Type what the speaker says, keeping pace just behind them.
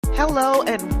Hello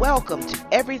and welcome to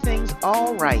Everything's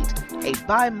All Right, a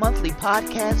bi-monthly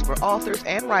podcast for authors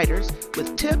and writers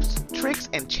with tips, tricks,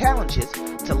 and challenges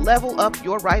to level up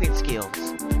your writing skills.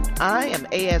 I am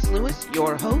A.S. Lewis,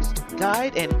 your host,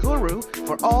 guide, and guru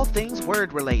for all things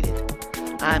word-related.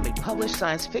 I'm a published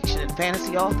science fiction and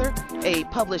fantasy author, a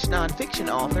published nonfiction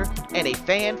author, and a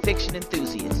fan fiction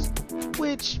enthusiast,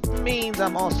 which means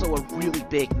I'm also a really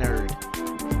big nerd.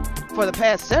 For the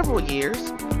past several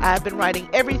years, I've been writing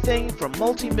everything from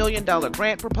multi-million-dollar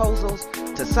grant proposals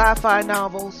to sci-fi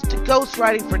novels to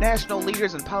ghostwriting for national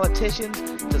leaders and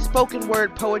politicians to spoken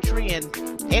word poetry and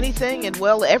anything and,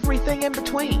 well, everything in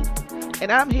between.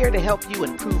 And I'm here to help you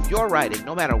improve your writing,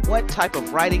 no matter what type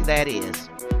of writing that is.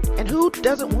 And who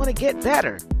doesn't want to get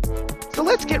better? So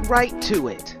let's get right to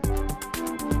it.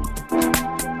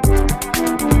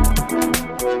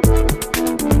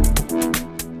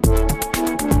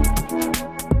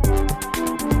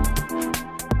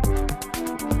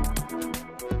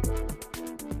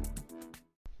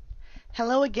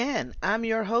 Hello again. I'm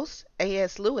your host,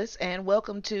 A.S. Lewis, and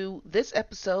welcome to this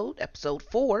episode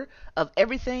 4 of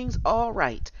Everything's All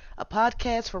Right, a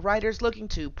podcast for writers looking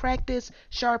to practice,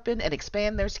 sharpen, and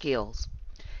expand their skills.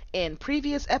 In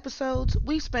previous episodes,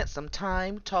 we spent some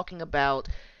time talking about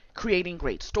creating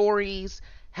great stories,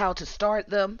 how to start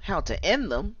them, how to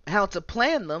end them, how to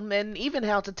plan them, and even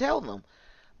how to tell them.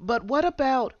 But what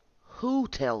about who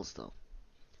tells them?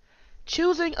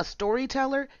 Choosing a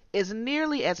storyteller is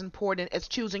nearly as important as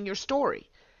choosing your story.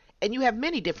 And you have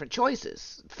many different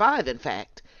choices, 5 in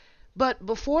fact. But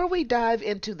before we dive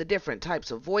into the different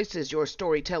types of voices your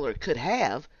storyteller could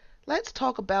have, let's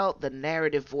talk about the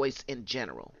narrative voice in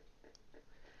general.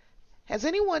 Has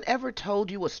anyone ever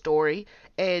told you a story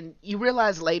and you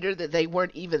realize later that they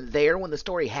weren't even there when the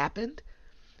story happened?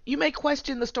 You may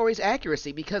question the story's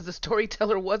accuracy because the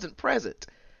storyteller wasn't present.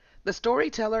 The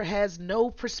storyteller has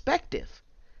no perspective.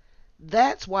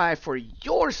 That's why for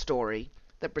your story,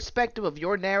 the perspective of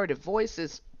your narrative voice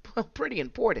is pretty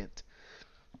important.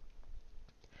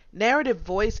 Narrative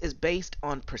voice is based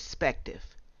on perspective.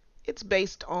 It's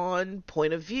based on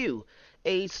point of view.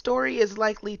 A story is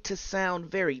likely to sound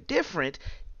very different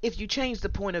if you change the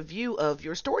point of view of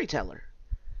your storyteller.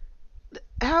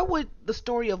 How would the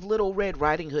story of Little Red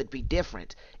Riding Hood be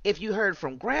different if you heard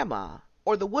from Grandma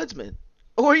or the woodsman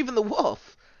or even the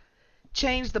wolf?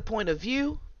 Change the point of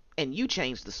view and you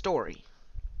change the story.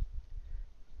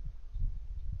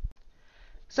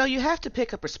 So you have to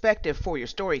pick a perspective for your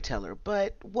storyteller,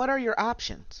 but what are your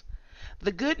options?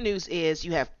 The good news is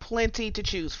you have plenty to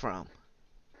choose from.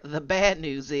 The bad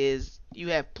news is you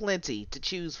have plenty to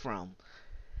choose from.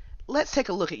 Let's take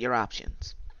a look at your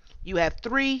options. You have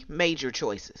 3 major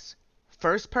choices: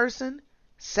 first person,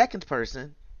 second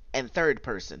person, and third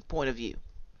person point of view.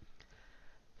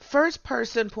 First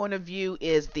person point of view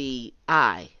is the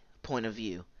I point of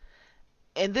view.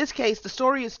 In this case, the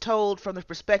story is told from the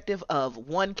perspective of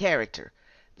one character,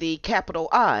 the capital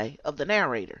I of the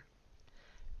narrator.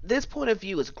 This point of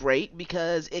view is great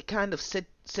because it kind of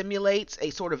simulates a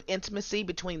sort of intimacy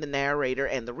between the narrator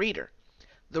and the reader.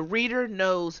 The reader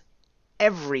knows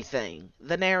everything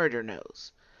the narrator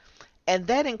knows, and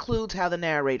that includes how the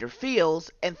narrator feels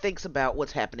and thinks about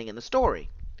what's happening in the story.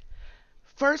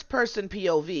 First person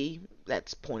POV,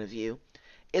 that's point of view,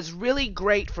 is really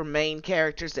great for main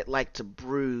characters that like to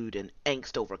brood and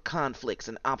angst over conflicts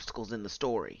and obstacles in the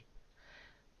story.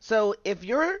 So if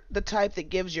you're the type that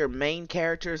gives your main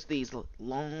characters these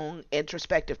long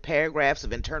introspective paragraphs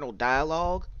of internal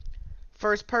dialogue,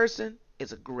 first person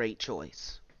is a great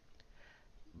choice.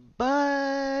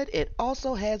 But it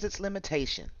also has its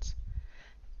limitations.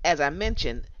 As I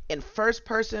mentioned, in first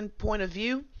person point of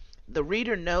view, the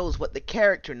reader knows what the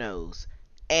character knows,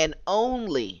 and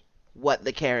only what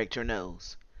the character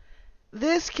knows.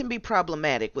 This can be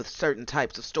problematic with certain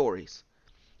types of stories.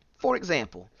 For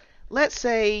example, let's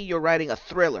say you're writing a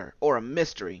thriller or a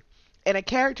mystery, and a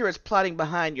character is plotting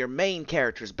behind your main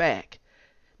character's back.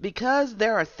 Because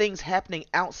there are things happening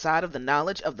outside of the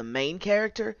knowledge of the main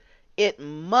character, it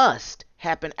must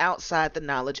happen outside the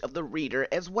knowledge of the reader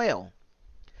as well.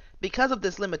 Because of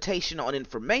this limitation on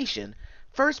information,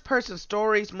 first-person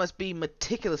stories must be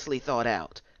meticulously thought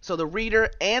out, so the reader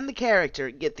and the character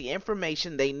get the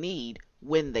information they need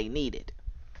when they need it.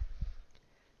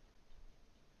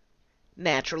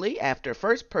 Naturally, after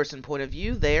first-person point of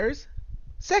view, there's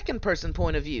second-person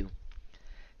point of view.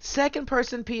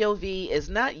 Second-person POV is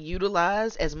not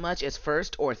utilized as much as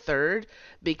first or third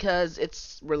because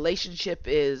its relationship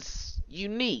is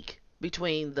unique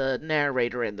between the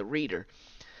narrator and the reader.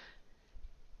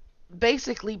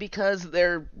 Basically because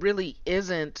there really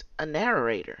isn't a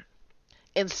narrator.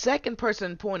 In second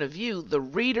person point of view, the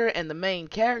reader and the main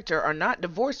character are not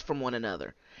divorced from one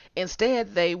another.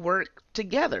 Instead, they work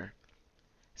together.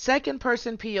 Second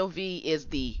person POV is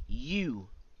the you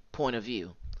point of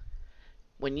view.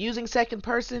 When using second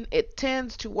person, it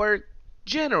tends to work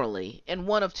generally in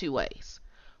one of two ways.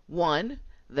 One,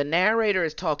 the narrator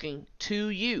is talking to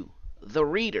you, the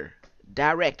reader,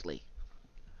 directly.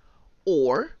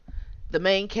 Or the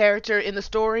main character in the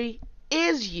story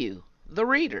is you, the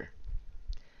reader.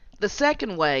 The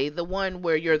second way, the one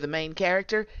where you're the main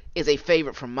character, is a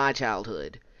favorite from my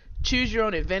childhood. Choose Your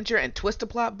Own Adventure and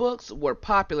Twist-a-Plot books were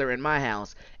popular in my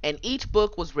house, and each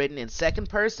book was written in second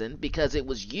person because it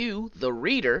was you, the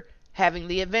reader, having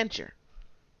the adventure.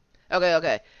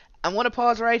 Okay. I want to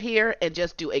pause right here and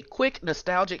just do a quick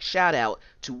nostalgic shout out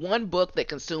to one book that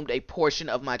consumed a portion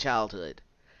of my childhood.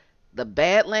 The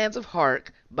Badlands of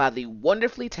Hark by the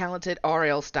wonderfully talented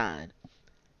R.L. Stine.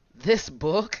 This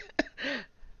book,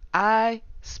 I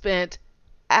spent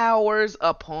hours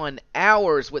upon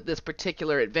hours with this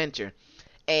particular adventure,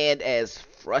 and as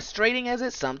frustrating as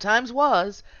it sometimes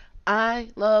was, I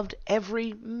loved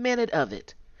every minute of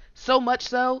it. So much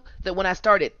so that when I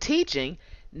started teaching,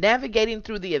 navigating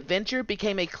through the adventure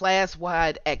became a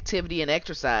class-wide activity and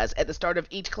exercise at the start of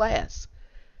each class.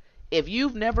 If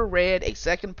you've never read a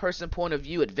second-person point of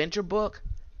view adventure book,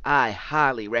 I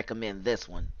highly recommend this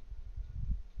one.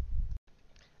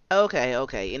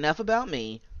 Okay, enough about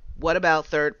me. What about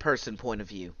third-person point of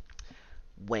view?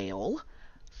 Well,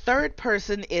 third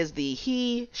person is the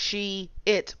he, she,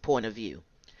 it point of view.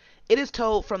 It is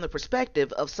told from the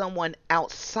perspective of someone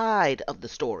outside of the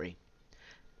story.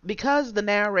 Because the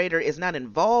narrator is not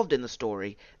involved in the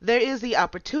story, there is the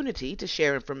opportunity to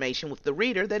share information with the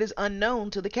reader that is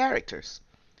unknown to the characters.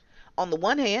 On the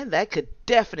one hand, that could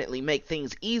definitely make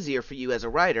things easier for you as a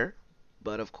writer,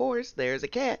 but of course, there's a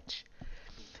catch.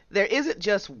 There isn't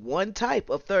just one type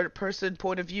of third-person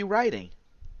point of view writing.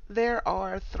 There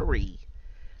are three.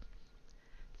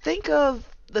 Think of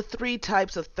the three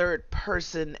types of third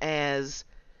person as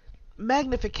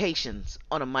magnifications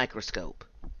on a microscope.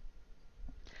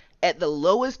 At the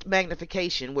lowest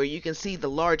magnification, where you can see the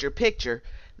larger picture,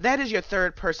 that is your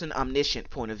third-person omniscient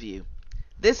point of view.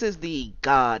 This is the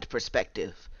God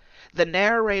perspective. The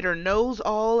narrator knows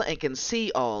all and can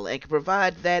see all and can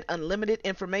provide that unlimited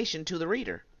information to the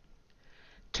reader.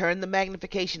 Turn the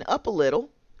magnification up a little,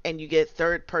 and you get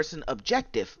third-person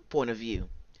objective point of view.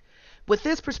 With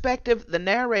this perspective, the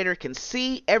narrator can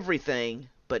see everything,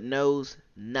 but knows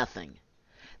nothing.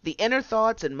 The inner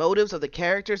thoughts and motives of the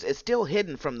characters is still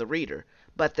hidden from the reader,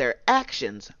 but their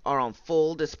actions are on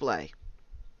full display.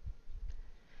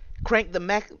 Crank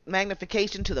the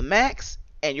magnification to the max,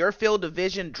 and your field of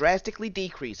vision drastically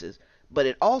decreases, but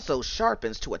it also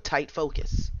sharpens to a tight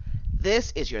focus.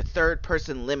 This is your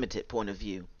third-person limited point of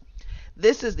view.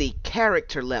 This is the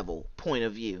character level point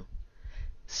of view.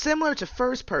 Similar to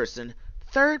first person,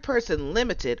 third person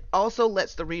limited also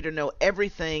lets the reader know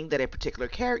everything that a particular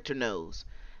character knows.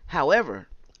 However,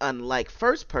 unlike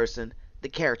first person, the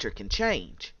character can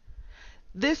change.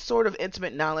 This sort of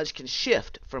intimate knowledge can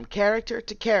shift from character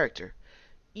to character.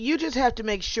 You just have to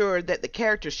make sure that the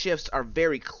character shifts are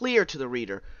very clear to the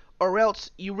reader, or else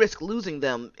you risk losing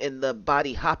them in the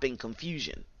body-hopping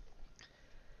confusion.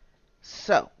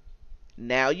 So,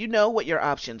 now you know what your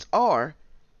options are.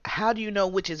 How do you know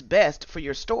which is best for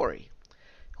your story?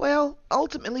 Well,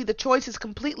 ultimately the choice is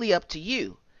completely up to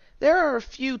you. There are a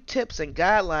few tips and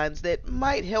guidelines that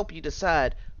might help you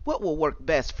decide what will work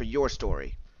best for your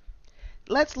story.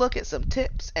 Let's look at some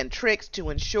tips and tricks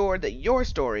to ensure that your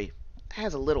story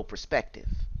has a little perspective.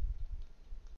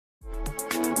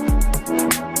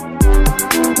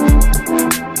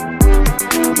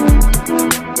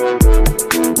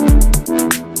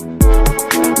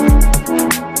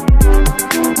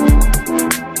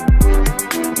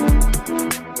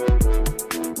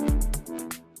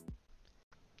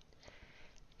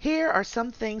 Here are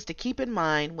some things to keep in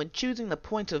mind when choosing the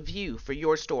point of view for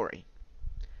your story.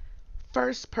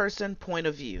 First person point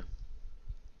of view.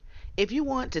 If you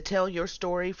want to tell your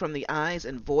story from the eyes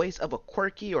and voice of a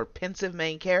quirky or pensive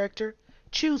main character,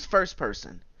 choose first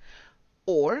person.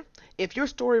 Or, if your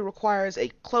story requires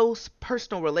a close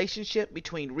personal relationship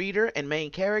between reader and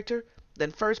main character,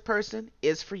 then first person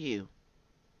is for you.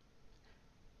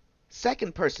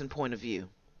 Second person point of view.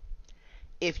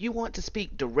 If you want to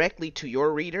speak directly to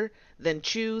your reader, then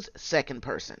choose second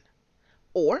person.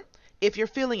 Or, if you're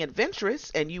feeling adventurous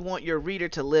and you want your reader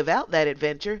to live out that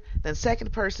adventure, then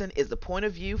second person is the point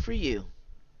of view for you.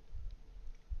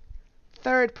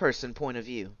 Third person point of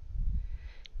view.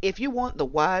 If you want the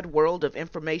wide world of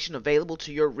information available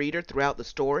to your reader throughout the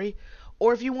story,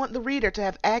 Or if you want the reader to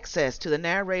have access to the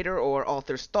narrator or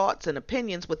author's thoughts and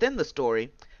opinions within the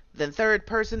story, then third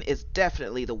person is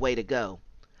definitely the way to go.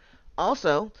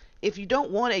 Also, if you don't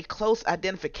want a close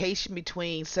identification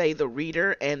between, say, the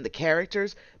reader and the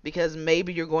characters, because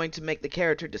maybe you're going to make the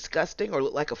character disgusting or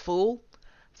look like a fool,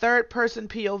 third person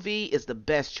POV is the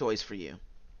best choice for you.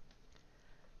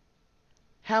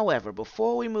 However,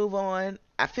 before we move on,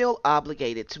 I feel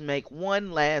obligated to make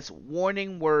one last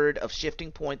warning word of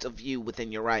shifting points of view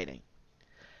within your writing.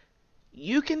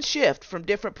 You can shift from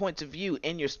different points of view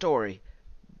in your story,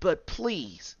 but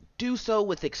please do so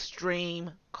with extreme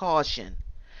caution.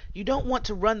 You don't want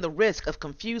to run the risk of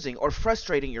confusing or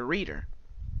frustrating your reader.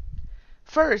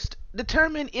 First,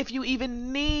 determine if you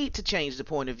even need to change the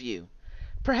point of view.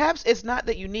 Perhaps it's not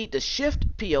that you need to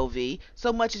shift POV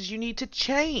so much as you need to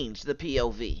change the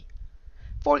POV.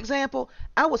 For example,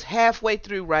 I was halfway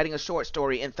through writing a short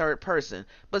story in third person,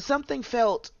 but something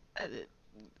felt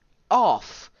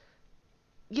off.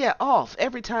 Yeah, off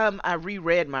every time I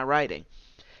reread my writing.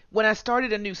 When I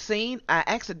started a new scene, I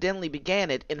accidentally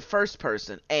began it in first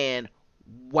person, and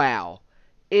wow,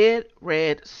 it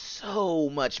read so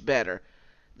much better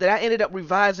that I ended up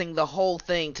revising the whole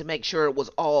thing to make sure it was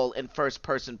all in first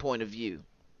person point of view.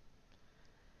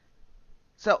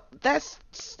 So that's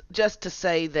just to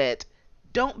say that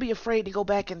don't be afraid to go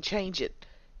back and change it.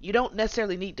 You don't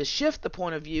necessarily need to shift the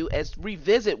point of view as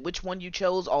revisit which one you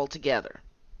chose altogether.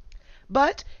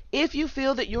 But if you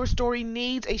feel that your story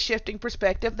needs a shifting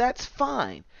perspective, that's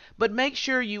fine. But make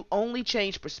sure you only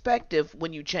change perspective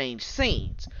when you change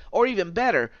scenes, or even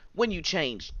better, when you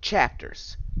change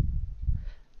chapters.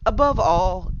 Above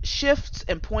all, shifts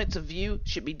and points of view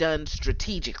should be done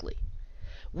strategically.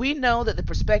 We know that the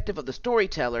perspective of the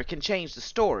storyteller can change the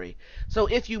story, so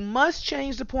if you must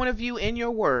change the point of view in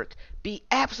your work, be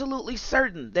absolutely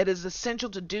certain that it is essential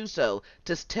to do so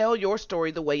to tell your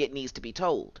story the way it needs to be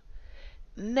told.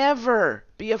 Never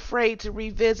be afraid to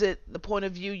revisit the point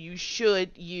of view you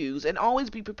should use, and always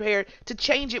be prepared to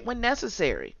change it when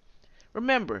necessary.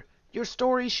 Remember, your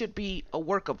story should be a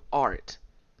work of art,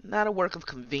 not a work of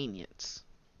convenience.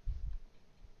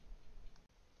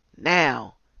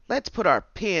 Now, let's put our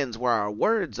pens where our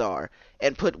words are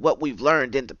and put what we've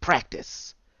learned into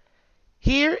practice.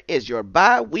 Here is your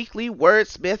bi-weekly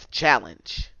Wordsmith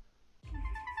Challenge.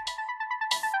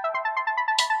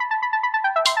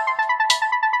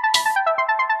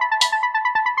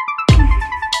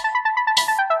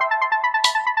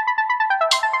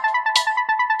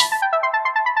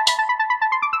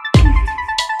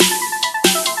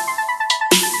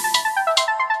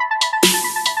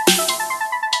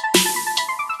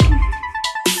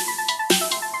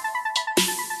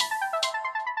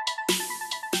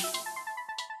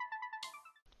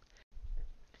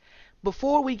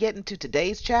 Before we get into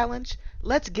today's challenge,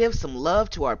 let's give some love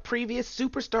to our previous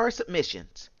superstar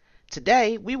submissions.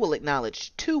 Today, we will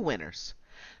acknowledge 2 winners.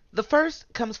 The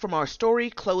first comes from our Story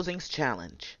Closings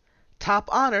Challenge. Top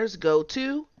honors go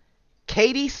to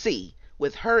Katie C.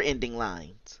 with her ending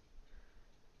lines.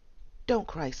 "Don't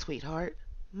cry, sweetheart.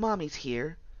 Mommy's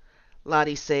here,"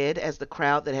 Lottie said as the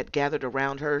crowd that had gathered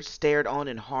around her stared on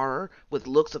in horror with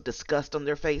looks of disgust on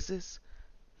their faces.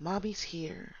 "Mommy's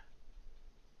here."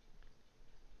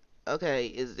 Okay,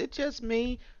 is it just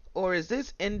me, or is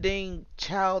this ending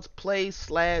Child's Play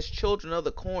 / Children of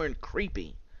the Corn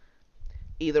creepy?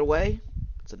 Either way,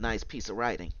 it's a nice piece of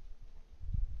writing.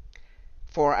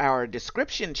 For our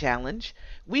description challenge,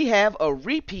 we have a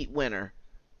repeat winner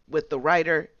with the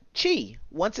writer Chi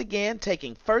once again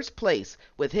taking first place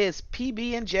with his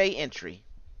PB&J entry.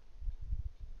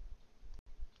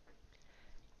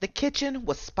 The kitchen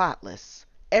was spotless,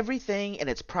 everything in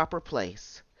its proper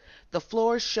place. The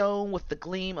floors shone with the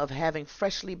gleam of having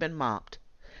freshly been mopped.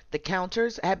 The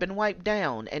counters had been wiped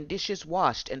down and dishes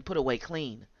washed and put away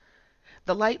clean.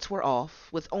 The lights were off,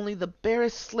 with only the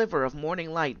barest sliver of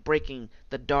morning light breaking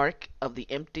the dark of the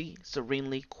empty,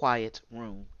 serenely quiet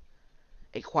room.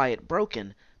 A quiet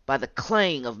broken by the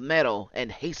clang of metal and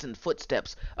hastened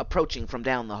footsteps approaching from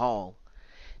down the hall.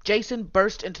 Jason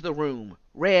burst into the room,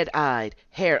 red-eyed,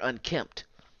 hair unkempt.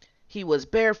 He was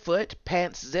barefoot,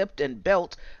 pants zipped, and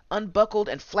belt unbuckled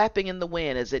and flapping in the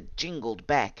wind as it jingled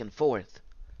back and forth.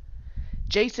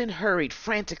 Jason hurried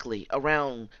frantically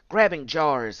around, grabbing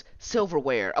jars,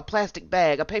 silverware, a plastic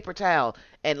bag, a paper towel,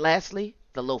 and lastly,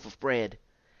 the loaf of bread.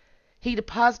 He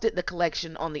deposited the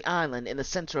collection on the island in the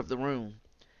center of the room.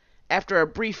 After a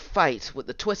brief fight with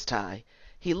the twist tie,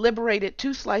 he liberated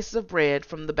 2 slices of bread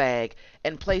from the bag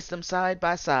and placed them side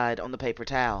by side on the paper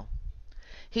towel.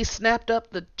 He snapped up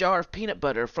the jar of peanut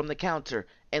butter from the counter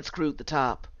and screwed the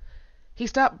top. He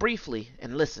stopped briefly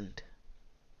and listened.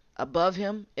 Above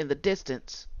him, in the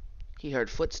distance, he heard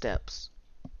footsteps.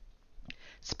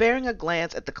 Sparing a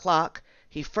glance at the clock,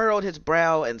 he furrowed his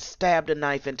brow and stabbed a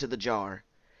knife into the jar.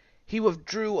 He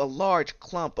withdrew a large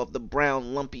clump of the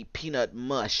brown, lumpy peanut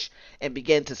mush and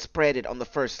began to spread it on the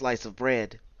first slice of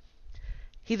bread.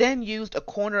 He then used a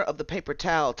corner of the paper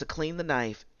towel to clean the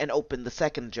knife and opened the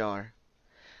second jar.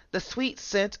 The sweet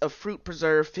scent of fruit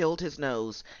preserve filled his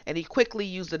nose, and he quickly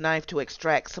used the knife to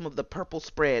extract some of the purple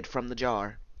spread from the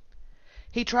jar.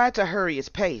 He tried to hurry his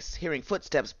pace, hearing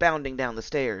footsteps bounding down the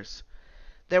stairs.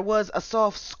 There was a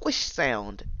soft squish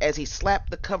sound as he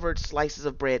slapped the covered slices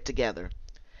of bread together.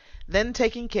 Then,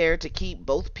 taking care to keep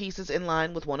both pieces in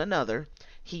line with one another,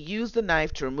 he used the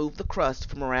knife to remove the crust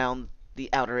from around the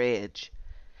outer edge.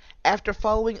 After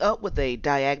following up with a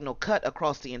diagonal cut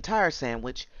across the entire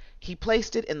sandwich, he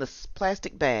placed it in the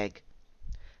plastic bag.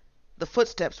 The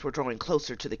footsteps were drawing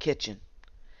closer to the kitchen.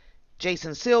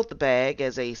 Jason sealed the bag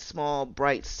as a small,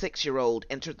 bright 6-year-old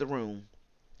entered the room.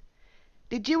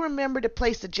 "Did you remember to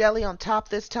place the jelly on top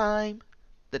this time?"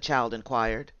 the child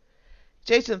inquired.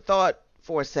 Jason thought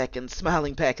for a second,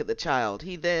 smiling back at the child.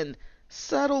 He then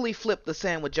subtly flipped the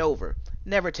sandwich over,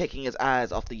 never taking his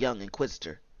eyes off the young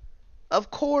inquisitor. "Of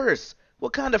course!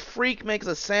 What kind of freak makes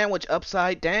a sandwich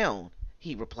upside down?"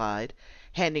 he replied,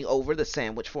 handing over the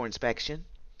sandwich for inspection.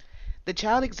 The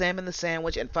child examined the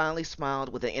sandwich and finally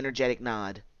smiled with an energetic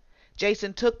nod.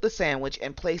 Jason took the sandwich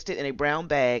and placed it in a brown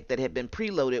bag that had been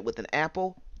preloaded with an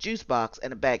apple, juice box,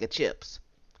 and a bag of chips.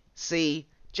 "See,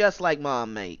 just like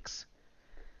Mom makes."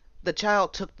 The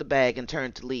child took the bag and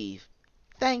turned to leave.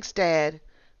 "Thanks, Dad,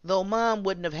 though Mom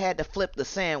wouldn't have had to flip the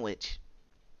sandwich."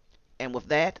 And with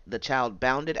that, the child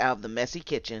bounded out of the messy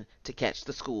kitchen to catch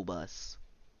the school bus.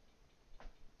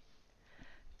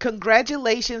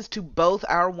 Congratulations to both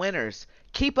our winners.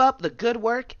 Keep up the good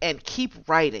work and keep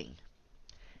writing.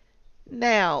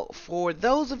 Now, for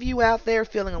those of you out there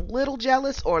feeling a little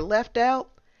jealous or left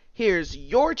out, here's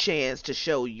your chance to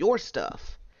show your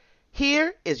stuff.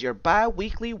 Here is your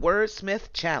bi-weekly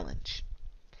Wordsmith Challenge.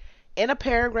 In a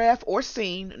paragraph or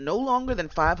scene no longer than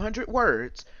 500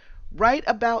 words, write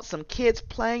about some kids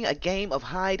playing a game of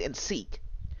hide and seek.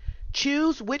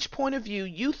 Choose which point of view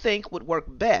you think would work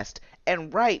best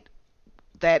and write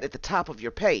that at the top of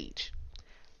your page.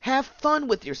 Have fun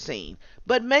with your scene,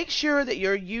 but make sure that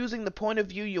you're using the point of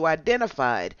view you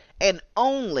identified and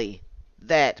only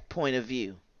that point of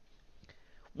view.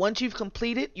 Once you've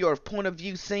completed your point of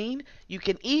view scene, you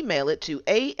can email it to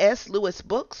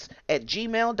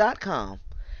aslewisbooks@gmail.com.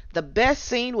 The best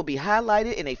scene will be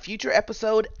highlighted in a future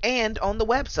episode and on the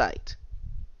website.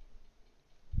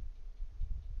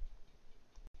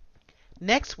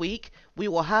 Next week, we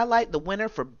will highlight the winner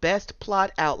for Best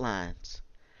Plot Outlines.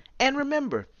 And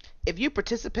remember, if you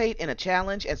participate in a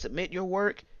challenge and submit your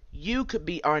work, you could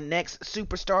be our next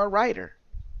superstar writer.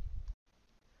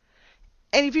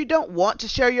 And if you don't want to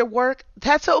share your work,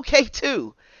 that's okay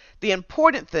too. The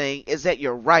important thing is that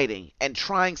you're writing and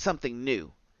trying something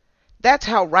new. That's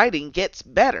how writing gets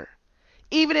better.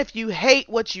 Even if you hate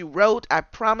what you wrote, I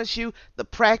promise you the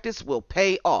practice will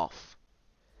pay off.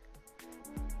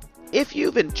 If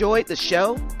you've enjoyed the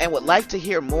show and would like to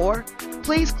hear more,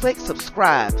 please click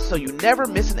subscribe so you never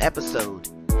miss an episode.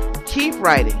 Keep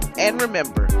writing and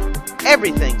remember,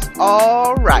 everything's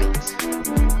all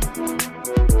right.